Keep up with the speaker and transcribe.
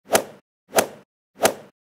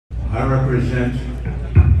I represent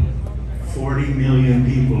 40 million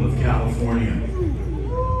people of California.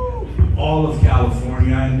 All of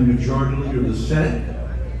California. I'm the majority leader of the Senate,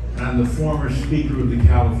 and I'm the former Speaker of the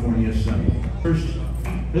California Assembly. First,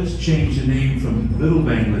 let's change the name from Little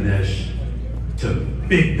Bangladesh to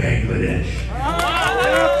Big Bangladesh.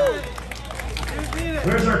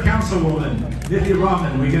 Where's our councilwoman, Nithya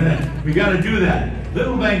Raman? We gotta do that.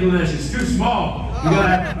 Little Bangladesh is too small. We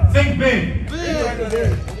gotta think big.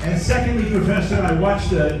 And secondly, Professor, I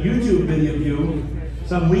watched a YouTube video of you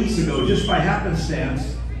some weeks ago, just by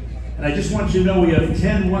happenstance. And I just want you to know we have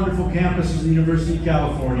 10 wonderful campuses at the University of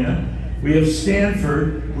California. We have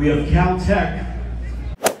Stanford, we have Caltech.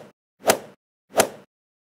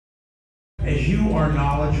 As you are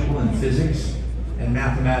knowledgeable in physics and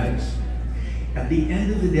mathematics, at the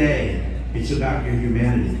end of the day, it's about your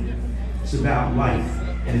humanity. It's about life.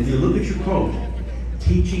 And if you look at your quote,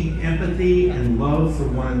 teaching empathy and love for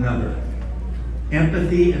one another.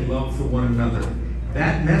 Empathy and love for one another.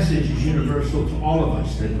 That message is universal to all of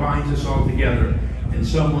us, that binds us all together. And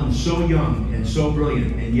someone so young and so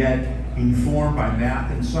brilliant, and yet informed by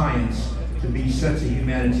math and science, to be such a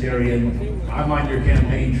humanitarian. I'm on your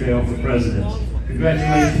campaign trail for president.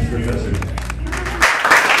 Congratulations, Professor.